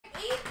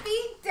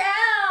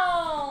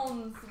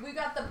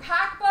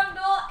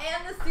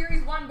and the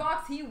Series 1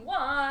 box he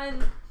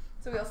won.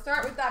 So we'll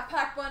start with that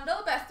pack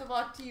bundle. Best of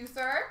luck to you,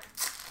 sir.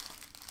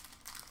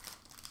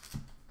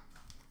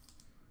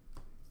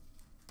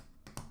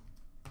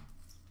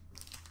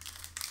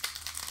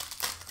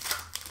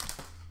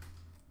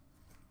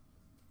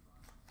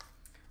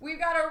 We've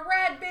got a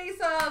red base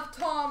of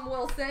Tom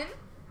Wilson.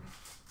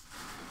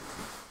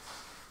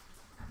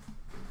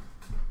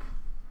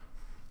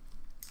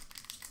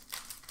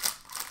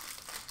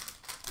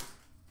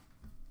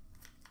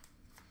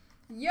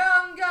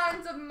 Young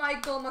Guns of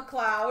Michael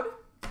McLeod.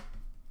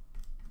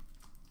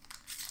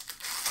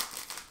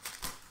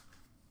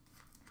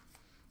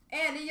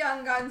 And a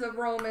Young Guns of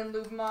Roman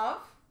Lyubimov.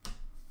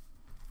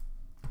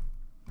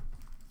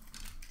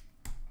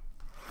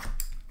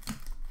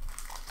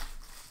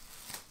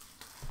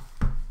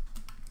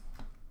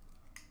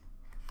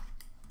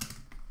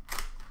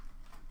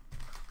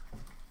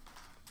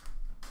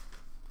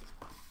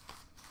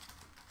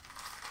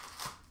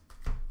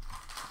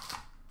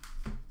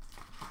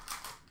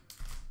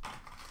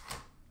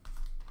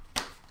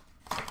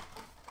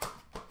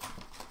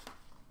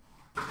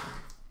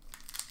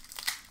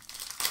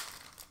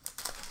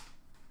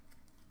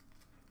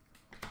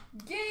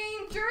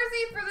 Game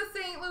jersey for the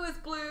St. Louis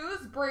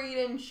Blues,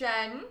 Braden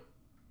Shen.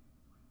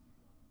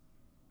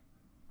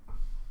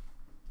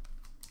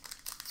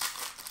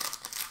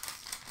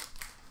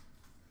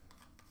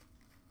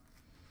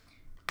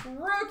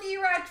 Rookie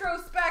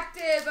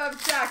retrospective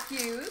of Jack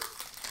Hughes.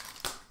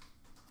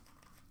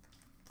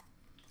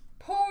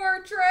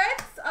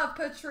 Portraits of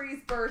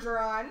Patrice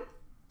Bergeron.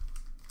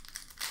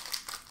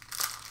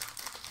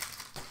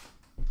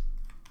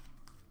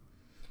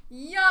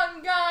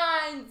 Young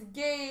Guns,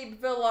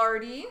 Gabe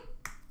Vilardi.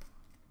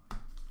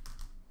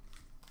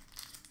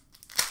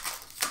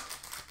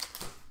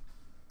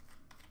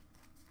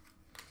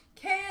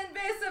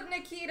 Canvas of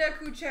Nikita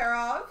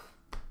Kucherov.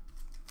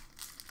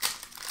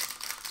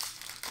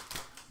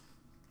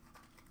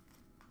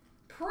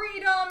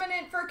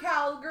 Predominant for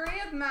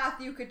Calgary of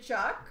Matthew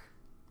Tkachuk.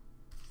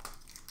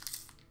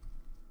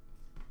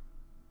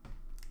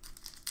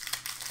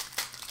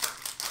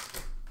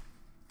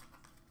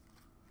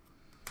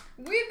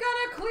 We've got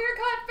a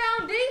clear-cut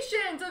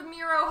foundations of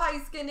Miro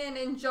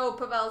Heiskanen and Joe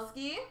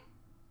Pavelski.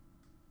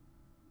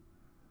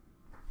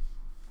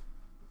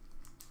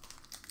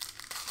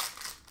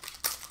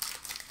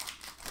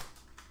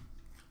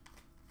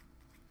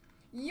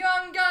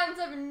 Young Guns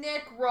of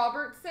Nick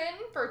Robertson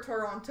for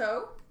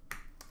Toronto.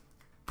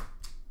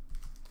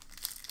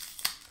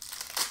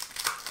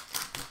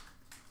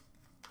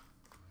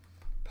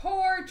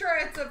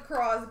 Portraits of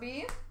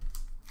Crosby.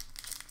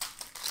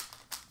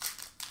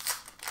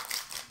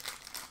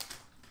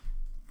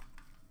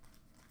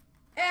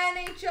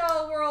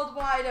 NHL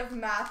Worldwide of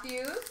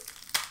Matthews.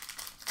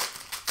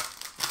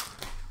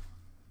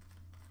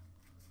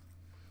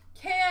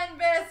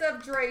 Canvas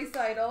of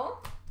Draisaitl.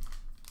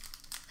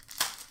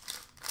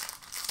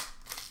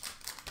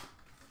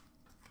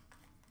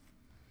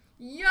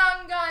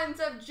 Young Guns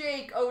of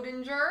Jake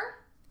Oettinger.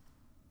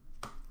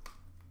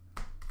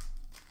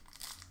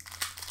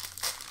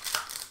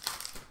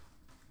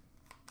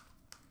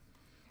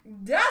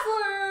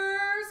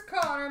 Dazzlers,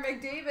 Connor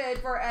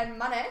McDavid for Ed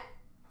Money.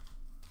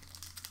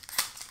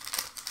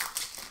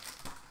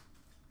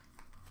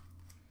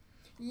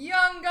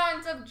 Young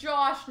Guns of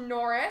Josh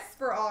Norris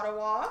for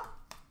Ottawa.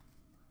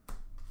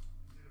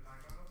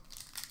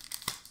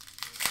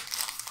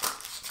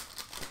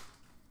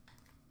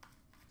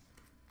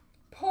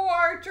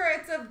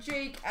 Portraits of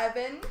Jake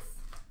Evans.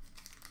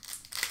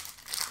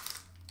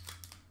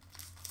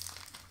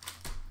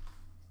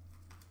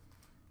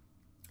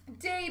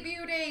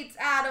 Debut dates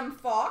Adam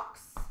Fox.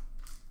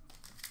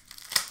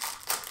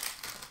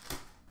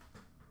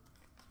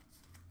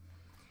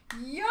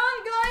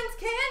 Young Guns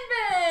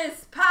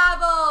Canvas,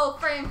 Pavel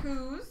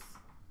Francouz.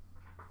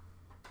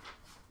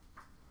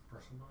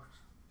 Person box.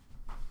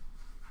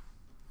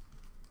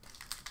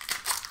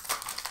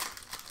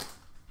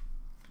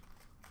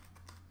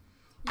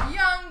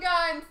 Young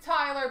Guns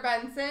Tyler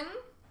Benson.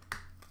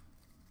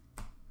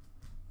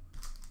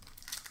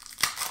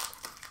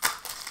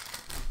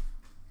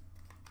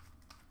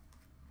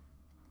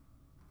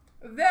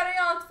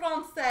 Variant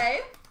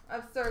Francais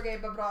of Sergei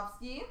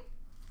Bobrovsky.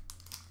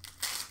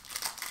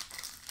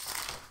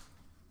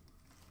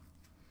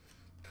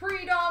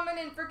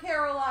 Predominant for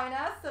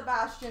Carolina,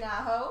 Sebastian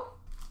Aho.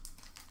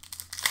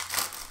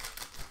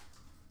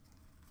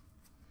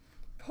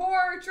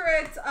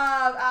 Portraits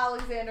of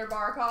Alexander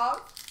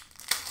Barkov.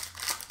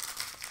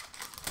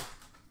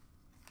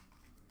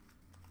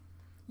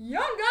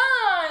 Young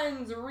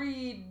Guns,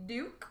 Reed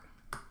Duke.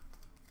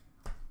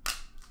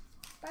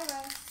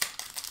 Bye-bye.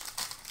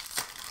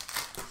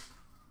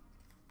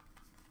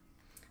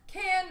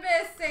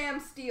 Canvas, Sam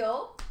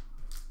Steele.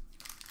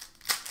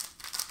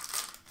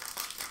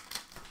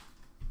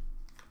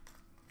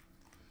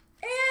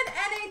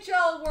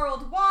 NHL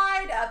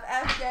Worldwide of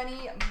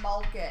Evgeny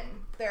Malkin.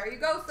 There you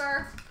go,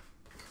 sir.